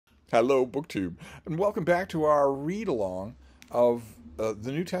Hello, BookTube, and welcome back to our read-along of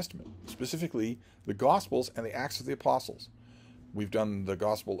the New Testament, specifically the Gospels and the Acts of the Apostles. We've done the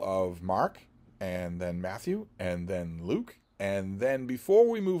Gospel of Mark, and then Matthew, and then Luke, and then before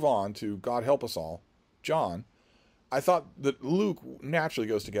we move on to God Help Us All, John, I thought that Luke naturally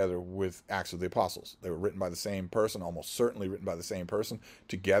goes together with Acts of the Apostles. They were written by the same person, almost certainly written by the same person.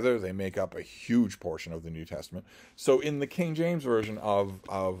 Together, they make up a huge portion of the New Testament. So in the King James Version of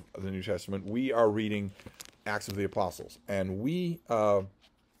the New Testament, we are reading Acts of the Apostles. And we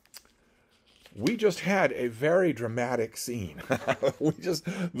just had a very dramatic scene.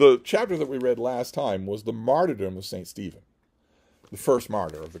 The chapter that we read last time was the martyrdom of St. Stephen, the first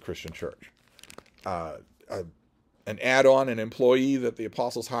martyr of the Christian church. An add-on, an employee that the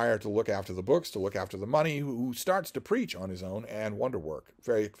apostles hire to look after the books, to look after the money, who starts to preach on his own and wonder work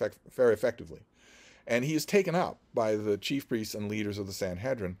very effectively. And he is taken up by the chief priests and leaders of the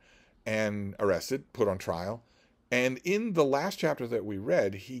Sanhedrin and arrested, put on trial. And in the last chapter that we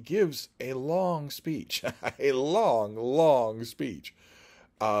read, he gives a long speech, a long speech.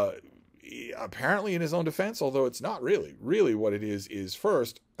 Apparently in his own defense, although it's not really. Really what it is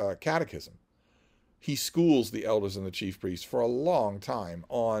first, catechism. He schools the elders and the chief priests for a long time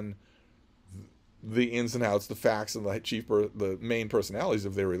on the ins and outs, the facts, and the main personalities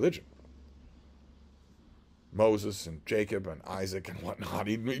of their religion. Moses and Jacob and Isaac and whatnot.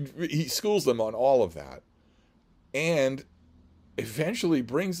 He schools them on all of that, and eventually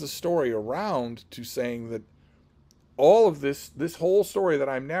brings the story around to saying that all of this whole story that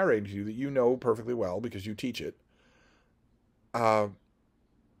I'm narrating to you, that you know perfectly well because you teach it,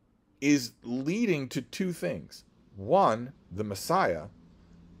 is leading to two things. One, the Messiah,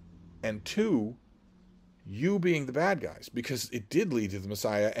 and two, you being the bad guys, because it did lead to the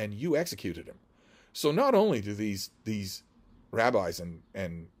Messiah and you executed him. So not only do these rabbis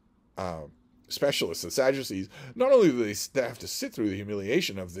and specialists, the Sadducees, not only do they have to sit through the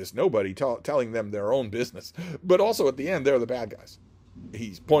humiliation of this nobody telling them their own business, but also at the end, they're the bad guys.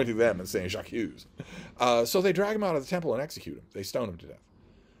 He's pointing to them and saying, "J'accuse." So they drag him out of the temple and execute him. They stone him to death.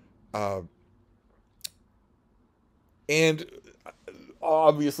 And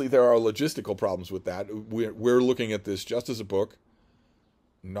obviously there are logistical problems with that. We're looking at this just as a book,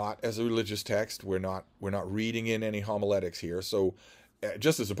 not as a religious text. We're not reading in any homiletics here. So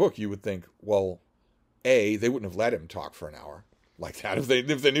just as a book, you would think, well, they wouldn't have let him talk for an hour like that if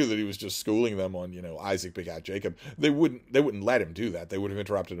they knew that he was just schooling them on, Isaac begat Jacob. They wouldn't let him do that. They would have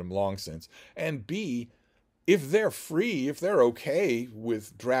interrupted him long since. And B, if they're free, if they're okay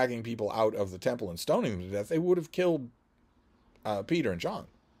with dragging people out of the temple and stoning them to death, they would have killed Peter and John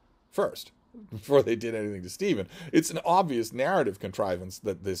first, before they did anything to Stephen. It's an obvious narrative contrivance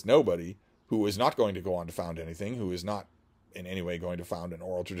that this nobody, who is not going to go on to found anything, who is not in any way going to found an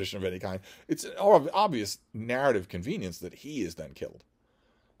oral tradition of any kind, it's an obvious narrative convenience that he is then killed,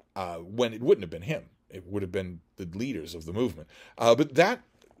 when it wouldn't have been him. It would have been the leaders of the movement. But that...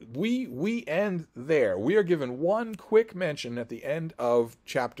 We end there. We are given one quick mention at the end of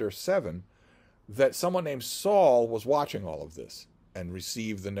chapter 7 that someone named Saul was watching all of this and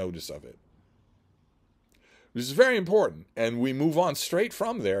received the notice of it. This is very important, and we move on straight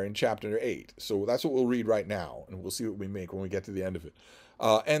from there in chapter 8. So that's what we'll read right now, and we'll see what we make when we get to the end of it.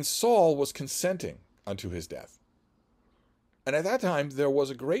 And Saul was consenting unto his death. And at that time there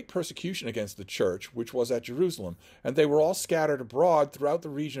was a great persecution against the church, which was at Jerusalem, and they were all scattered abroad throughout the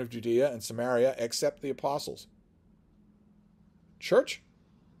region of Judea and Samaria, except the apostles. Church?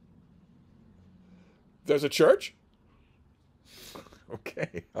 There's a church?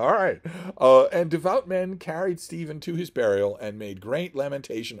 Okay, all right. And devout men carried Stephen to his burial and made great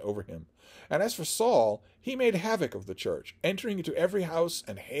lamentation over him. And as for Saul, he made havoc of the church, entering into every house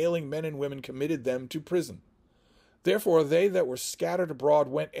and hailing men and women, committed them to prison. Therefore they that were scattered abroad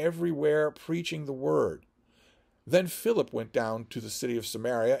went everywhere preaching the word. Then Philip went down to the city of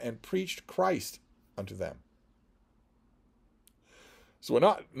Samaria and preached Christ unto them. So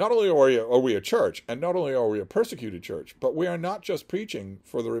not only are we a church, and not only are we a persecuted church, but we are not just preaching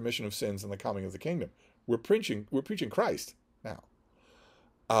for the remission of sins and the coming of the kingdom. We're preaching Christ now.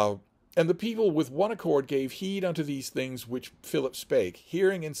 And the people with one accord gave heed unto these things which Philip spake,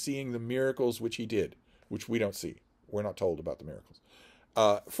 hearing and seeing the miracles which he did, which we don't see. We're not told about the miracles.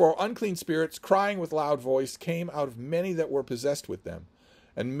 For unclean spirits, crying with loud voice, came out of many that were possessed with them,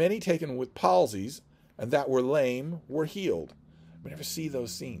 and many taken with palsies, and that were lame, were healed. We never see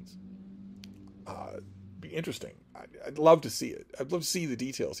those scenes. Be interesting. I'd love to see it. I'd love to see the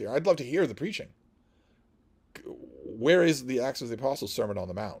details here. I'd love to hear the preaching. Where is the Acts of the Apostles Sermon on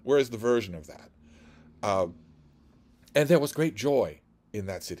the Mount? Where is the version of that? And there was great joy in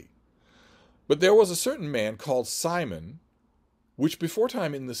that city. But there was a certain man called Simon, which before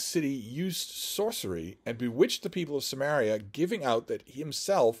time in the city used sorcery, and bewitched the people of Samaria, giving out that he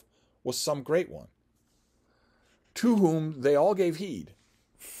himself was some great one, to whom they all gave heed,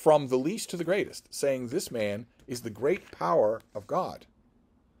 from the least to the greatest, saying, This man is the great power of God.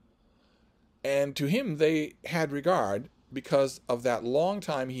 And to him they had regard, because of that long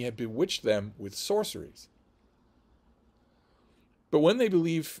time he had bewitched them with sorceries. But when they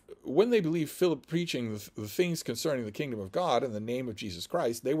believed Philip preaching the things concerning the kingdom of God in the name of Jesus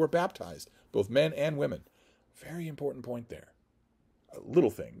Christ, they were baptized, both men and women. Very important point there. A little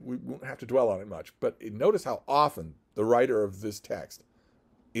thing. We won't have to dwell on it much, but notice how often the writer of this text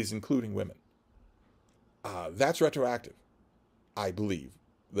is including women. That's retroactive, I believe.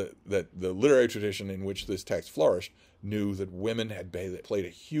 That the literary tradition in which this text flourished knew that women had played a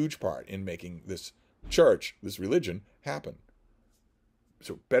huge part in making this church, this religion, happen.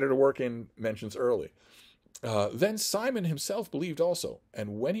 So better to work in mentions early. Then Simon himself believed also,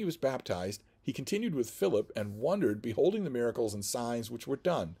 and when he was baptized, he continued with Philip and wondered, beholding the miracles and signs which were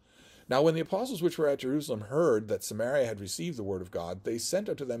done. Now when the apostles which were at Jerusalem heard that Samaria had received the word of God, they sent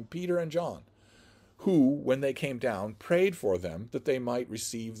unto them Peter and John, who, when they came down, prayed for them that they might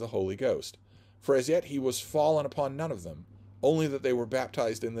receive the Holy Ghost. For as yet he was fallen upon none of them, only that they were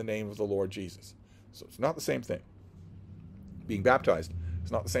baptized in the name of the Lord Jesus. So it's not the same thing. Being baptized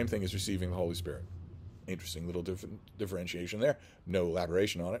is not the same thing as receiving the Holy Spirit. Interesting little differentiation there. No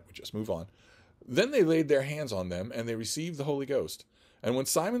elaboration on it. We just move on. Then they laid their hands on them, and they received the Holy Ghost. And when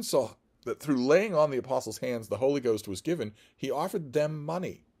Simon saw that through laying on the apostles' hands the Holy Ghost was given, he offered them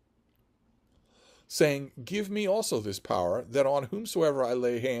money, saying, Give me also this power, that on whomsoever I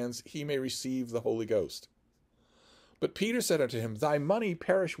lay hands he may receive the Holy Ghost. But Peter said unto him, Thy money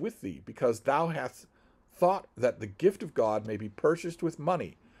perish with thee, because thou hast thought that the gift of God may be purchased with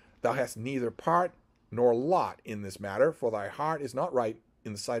money. Thou hast neither part nor lot in this matter, for thy heart is not right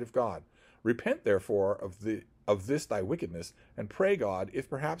in the sight of God. Repent therefore of this thy wickedness, and pray God, if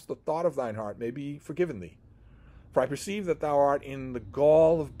perhaps the thought of thine heart may be forgiven thee. For I perceive that thou art in the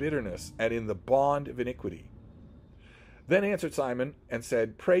gall of bitterness, and in the bond of iniquity. Then answered Simon, and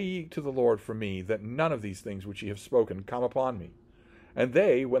said, Pray ye to the Lord for me, that none of these things which ye have spoken come upon me. And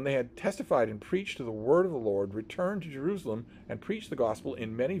they, when they had testified and preached to the word of the Lord, returned to Jerusalem, and preached the gospel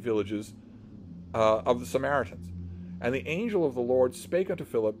in many villages of the Samaritans. And the angel of the Lord spake unto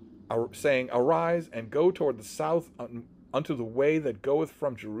Philip, saying, Arise, and go toward the south unto the way that goeth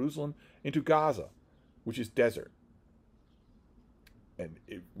from Jerusalem into Gaza, which is desert. And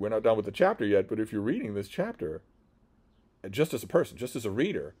we're not done with the chapter yet, but if you're reading this chapter, just as a person, just as a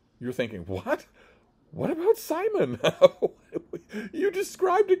reader, you're thinking, what? What about Simon? You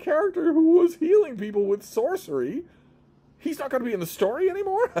described a character who was healing people with sorcery. He's not going to be in the story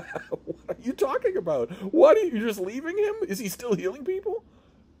anymore? What are you talking about? What, are you just leaving him? Is he still healing people?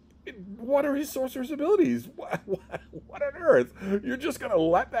 What are his sorcerer's abilities? What on earth? You're just going to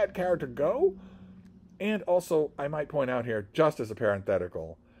let that character go? And also, I might point out here, just as a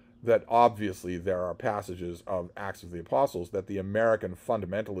parenthetical, that obviously there are passages of Acts of the Apostles that the American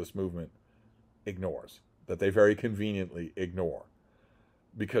fundamentalist movement ignores, that they very conveniently ignore.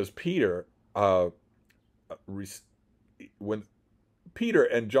 Because Peter, when Peter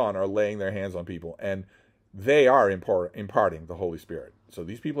and John are laying their hands on people, and they are imparting the Holy Spirit. So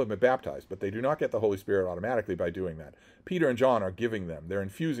these people have been baptized, but they do not get the Holy Spirit automatically by doing that. Peter and John are giving them, they're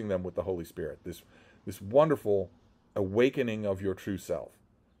infusing them with the Holy Spirit, this wonderful awakening of your true self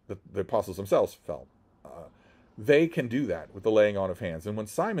that the apostles themselves felt. They can do that with the laying on of hands. And when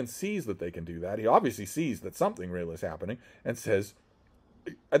Simon sees that they can do that, he obviously sees that something real is happening and says,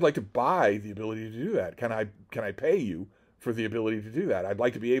 I'd like to buy the ability to do that. Can I pay you for the ability to do that? I'd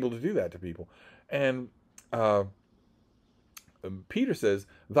like to be able to do that to people. And Peter says,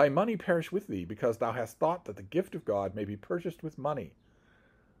 Thy money perish with thee, because thou hast thought that the gift of God may be purchased with money.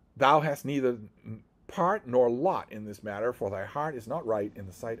 Thou hast neither part nor lot in this matter, for thy heart is not right in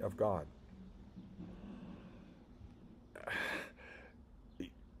the sight of God.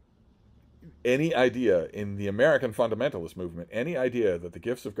 Any idea in the American fundamentalist movement, any idea that the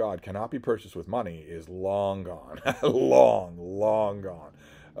gifts of God cannot be purchased with money is long gone. long gone.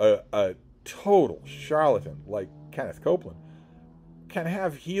 A total charlatan like Kenneth Copeland can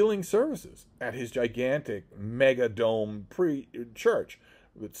have healing services at his gigantic mega dome church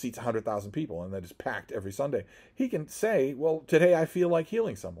that seats 100,000 people and that is packed every Sunday. He can say, well, today I feel like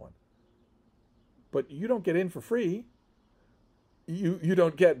healing someone. But you don't get in for free. You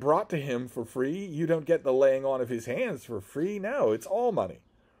don't get brought to him for free. You don't get the laying on of his hands for free. No, it's all money.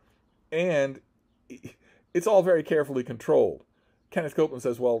 And it's all very carefully controlled. Kenneth Copeland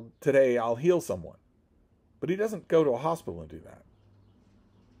says, well, today I'll heal someone. But he doesn't go to a hospital and do that.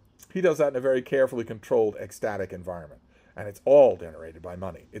 He does that in a very carefully controlled, ecstatic environment. And it's all generated by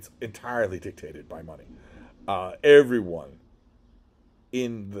money. It's entirely dictated by money. Everyone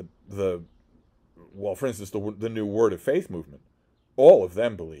in well, for instance, the new Word of Faith movement, all of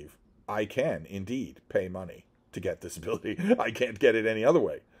them believe, I can indeed pay money to get this ability. I can't get it any other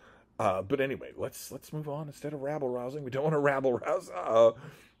way. But anyway, let's move on instead of rabble-rousing. We don't want to rabble-rouse.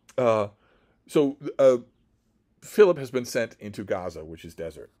 So Philip has been sent into Gaza, which is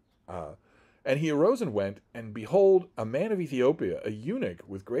desert. And he arose and went, and behold, a man of Ethiopia, a eunuch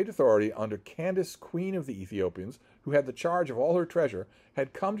with great authority under Candace, queen of the Ethiopians, who had the charge of all her treasure,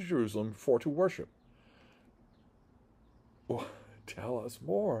 had come to Jerusalem for to worship. Oh, tell us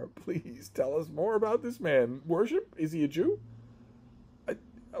more, please. Tell us more about this man. Worship? Is he a Jew?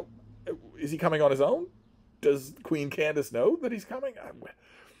 Is he coming on his own? Does Queen Candace know that he's coming?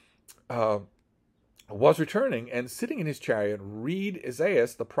 Was returning, and sitting in his chariot, read Isaiah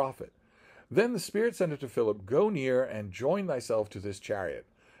the prophet. Then the Spirit said unto Philip, Go near, and join thyself to this chariot.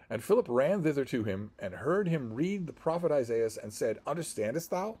 And Philip ran thither to him, and heard him read the prophet Isaiah, and said, Understandest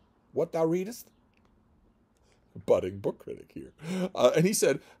thou what thou readest? Budding book critic here. And he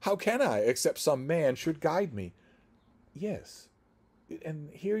said, How can I, except some man should guide me? Yes. And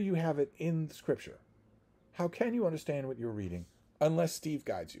here you have it in Scripture. How can you understand what you're reading unless Steve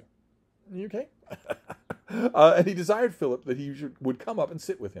guides you? You okay? And he desired Philip that he would come up and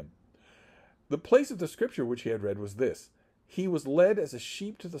sit with him. The place of the Scripture which he had read was this: He was led as a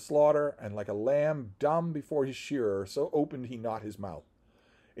sheep to the slaughter, and like a lamb dumb before his shearer, so opened he not his mouth.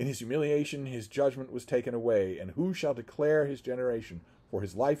 In his humiliation his judgment was taken away, and who shall declare his generation? For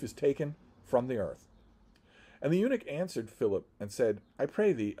his life is taken from the earth. And the eunuch answered Philip, and said, I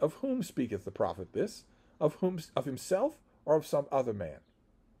pray thee, of whom speaketh the prophet this? Of himself, or of some other man?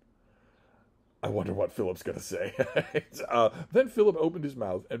 I wonder what Philip's going to say. Then Philip opened his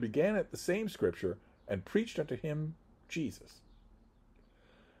mouth, and began at the same Scripture, and preached unto him Jesus.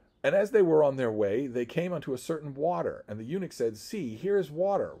 And as they were on their way, they came unto a certain water, and the eunuch said, See, here is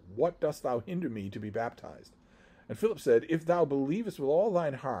water. What dost thou hinder me to be baptized? And Philip said, If thou believest with all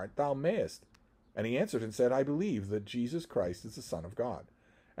thine heart, thou mayest. And he answered and said, I believe that Jesus Christ is the Son of God.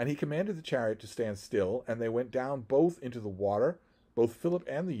 And he commanded the chariot to stand still, and they went down both into the water, both Philip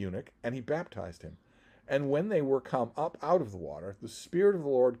and the eunuch, and he baptized him. And when they were come up out of the water, the Spirit of the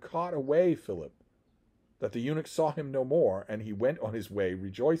Lord caught away Philip, that the eunuch saw him no more, and he went on his way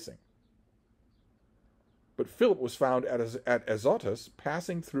rejoicing. But Philip was found at Azotus.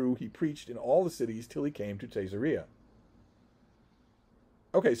 Passing through, he preached in all the cities till he came to Caesarea.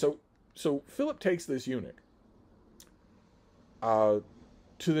 Okay, so Philip takes this eunuch to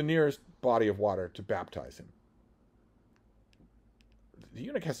the nearest body of water to baptize him. The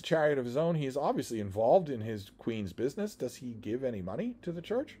eunuch has a chariot of his own. He is obviously involved in his queen's business. Does he give any money to the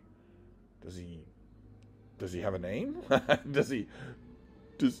church? Does he have a name? does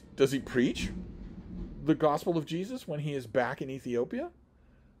he preach the gospel of Jesus when he is back in Ethiopia?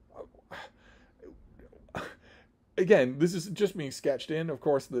 Again, this is just being sketched in. Of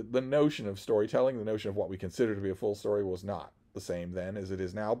course, the notion of storytelling, the notion of what we consider to be a full story, was not the same then as it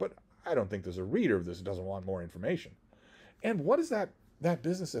is now. But I don't think there's a reader of this who doesn't want more information. And what is that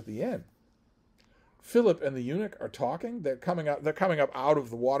business at the end? Philip and the eunuch are talking. They're coming up out of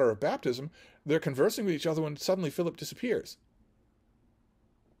the water of baptism. They're conversing with each other when suddenly Philip disappears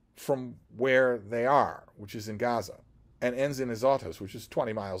from where they are, which is in Gaza, and ends in Azotus, which is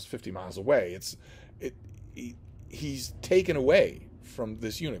 50 miles away. He's taken away from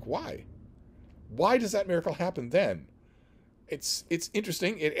this eunuch. Why? Why does that miracle happen then? It's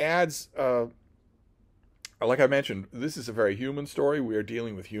interesting. It adds, like I mentioned, this is a very human story. We are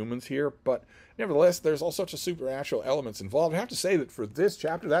dealing with humans here, but nevertheless, there's all sorts of supernatural elements involved. I have to say that for this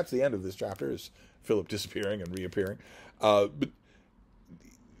chapter, that's the end of this chapter, is Philip disappearing and reappearing. But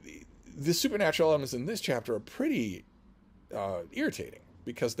the supernatural elements in this chapter are pretty irritating,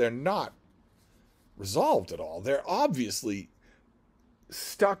 because they're not resolved at all. They're obviously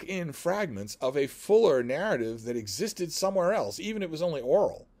stuck in fragments of a fuller narrative that existed somewhere else, even if it was only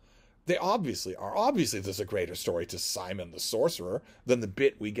oral. They obviously are. Obviously, there's a greater story to Simon the sorcerer than the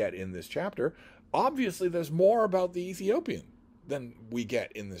bit we get in this chapter. Obviously, there's more about the Ethiopian than we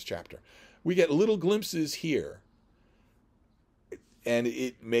get in this chapter. We get little glimpses here, and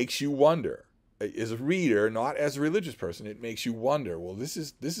it makes you wonder. As a reader, not as a religious person, it makes you wonder, well, this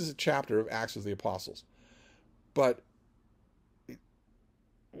is a chapter of Acts of the Apostles. But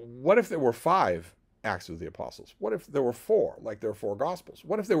what if there were 5 Acts of the Apostles? What if there were four, like there are four Gospels?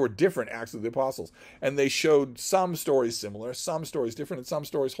 What if there were different Acts of the Apostles, and they showed some stories similar, some stories different, and some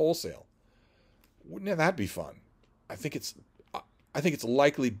stories wholesale? Wouldn't that be fun? I think it's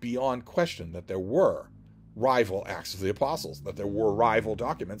likely beyond question that there were rival Acts of the Apostles, that there were rival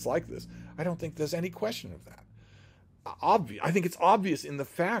documents like this. I don't think there's any question of that. I think it's obvious in the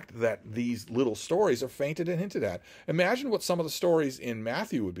fact that these little stories are feinted and hinted at. Imagine what some of the stories in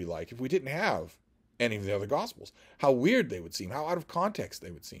Matthew would be like if we didn't have any of the other Gospels. How weird they would seem, how out of context they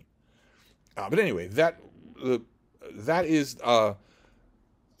would seem. But anyway, that is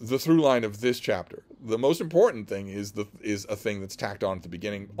the through line of this chapter. The most important thing is a thing that's tacked on at the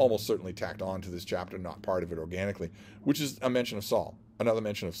beginning, almost certainly tacked on to this chapter, not part of it organically, which is a mention of Saul, another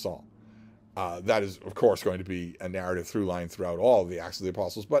mention of Saul. That is, of course, going to be a narrative through line throughout all of the Acts of the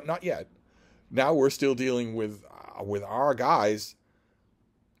Apostles, but not yet. Now we're still dealing with our guys.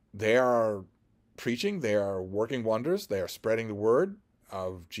 They are preaching, they are working wonders, they are spreading the word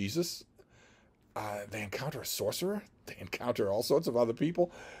of Jesus. They encounter a sorcerer, they encounter all sorts of other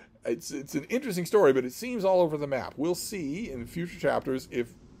people. It's an interesting story, but it seems all over the map. We'll see in future chapters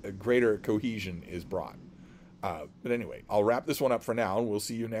if a greater cohesion is brought. But anyway, I'll wrap this one up for now, and we'll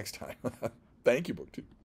see you next time. Thank you, BookTube.